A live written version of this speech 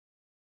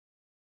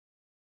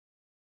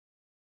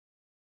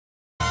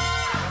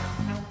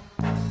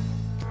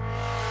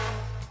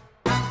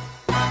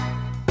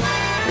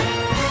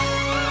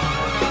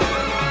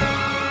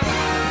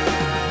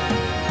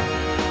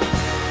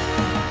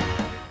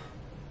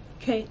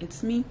Okay,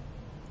 it's me.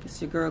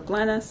 It's your girl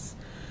Glennis,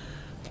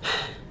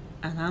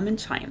 and I'm in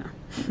China.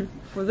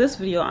 For this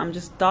video, I'm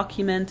just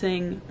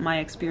documenting my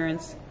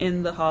experience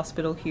in the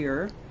hospital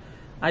here.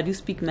 I do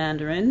speak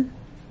Mandarin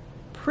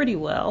pretty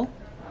well.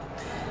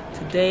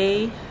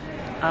 Today,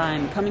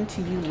 I'm coming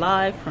to you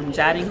live from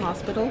Jiading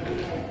Hospital,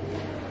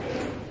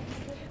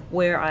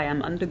 where I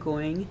am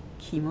undergoing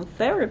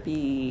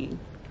chemotherapy.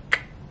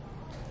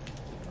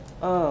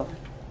 Oh,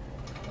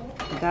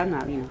 你在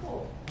哪里呢？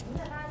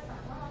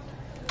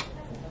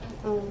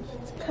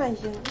看一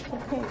下，再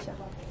看一下。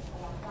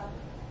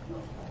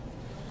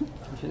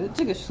我觉得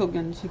这个手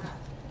跟这个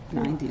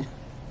难一点。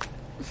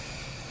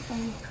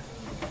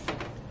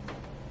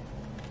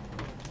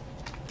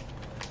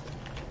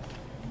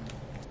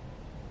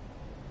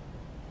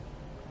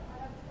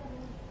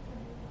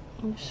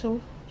手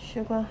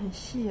血管很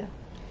细呀。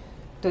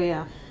对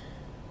呀。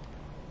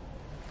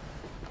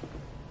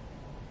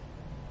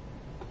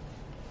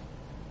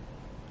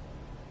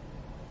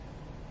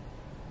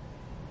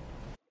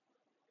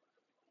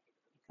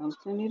Comes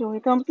the needle,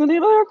 here comes the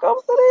needle, here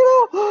comes the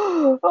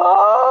needle!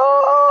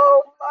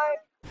 Oh my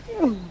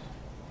God!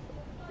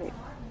 Wait,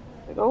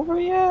 is it over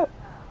yet?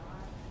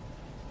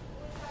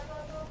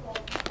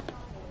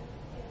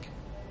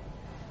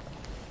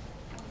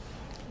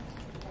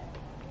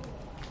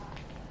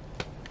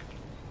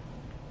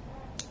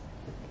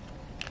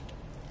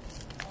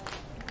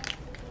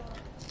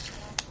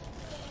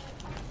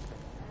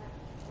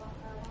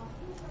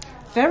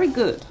 Very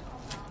good.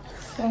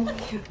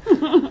 Thank you.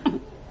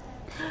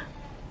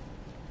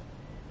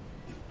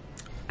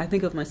 I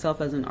think of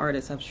myself as an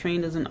artist. I've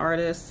trained as an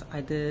artist.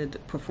 I did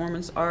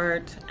performance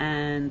art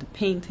and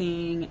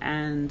painting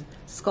and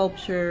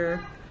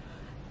sculpture,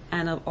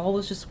 and I've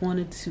always just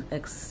wanted to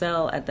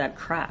excel at that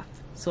craft.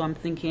 So I'm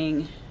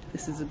thinking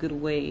this is a good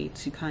way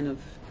to kind of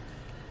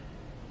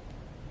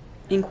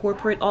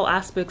incorporate all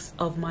aspects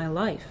of my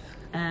life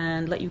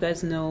and let you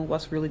guys know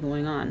what's really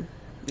going on.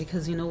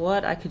 Because you know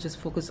what? I could just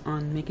focus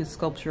on making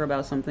sculpture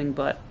about something,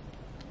 but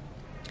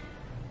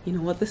you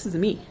know what? This is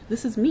me.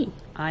 This is me.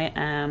 I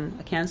am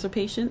a cancer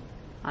patient.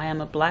 I am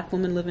a black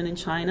woman living in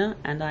China,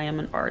 and I am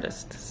an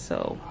artist.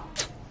 So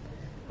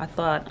I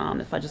thought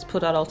if I just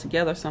put that all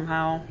together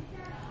somehow,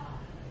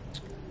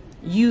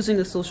 using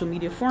the social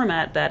media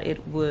format, that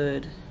it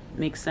would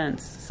make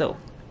sense. So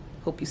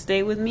hope you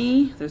stay with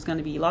me. There's going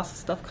to be lots of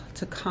stuff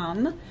to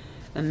come,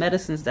 and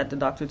medicines that the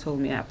doctor told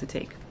me I have to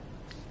take.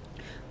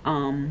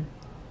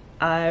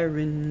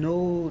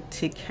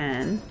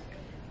 Irinotecan,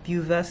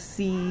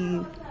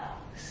 Buvasi,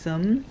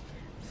 some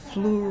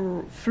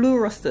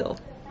fluorosil.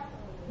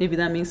 Maybe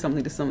that means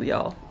something to some of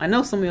y'all. I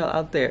know some of y'all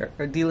out there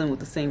are dealing with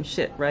the same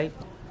shit, right?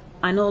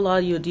 I know a lot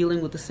of you are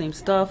dealing with the same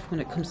stuff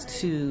when it comes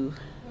to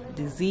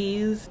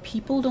disease.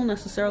 People don't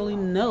necessarily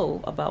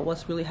know about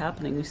what's really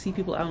happening. We see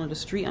people out on the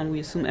street and we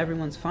assume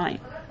everyone's fine,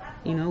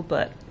 you know,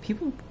 but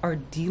people are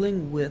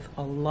dealing with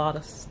a lot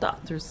of stuff.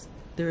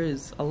 There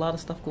is a lot of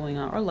stuff going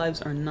on. Our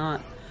lives are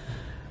not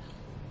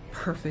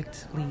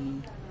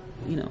perfectly,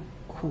 you know,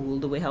 cool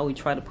the way how we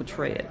try to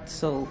portray it.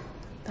 So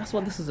that's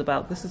what this is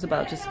about. This is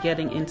about just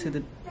getting into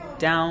the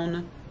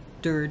down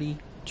dirty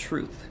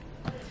truth.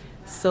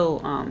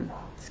 So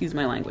excuse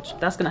my language.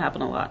 That's gonna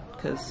happen a lot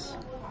because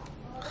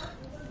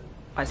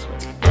I swear.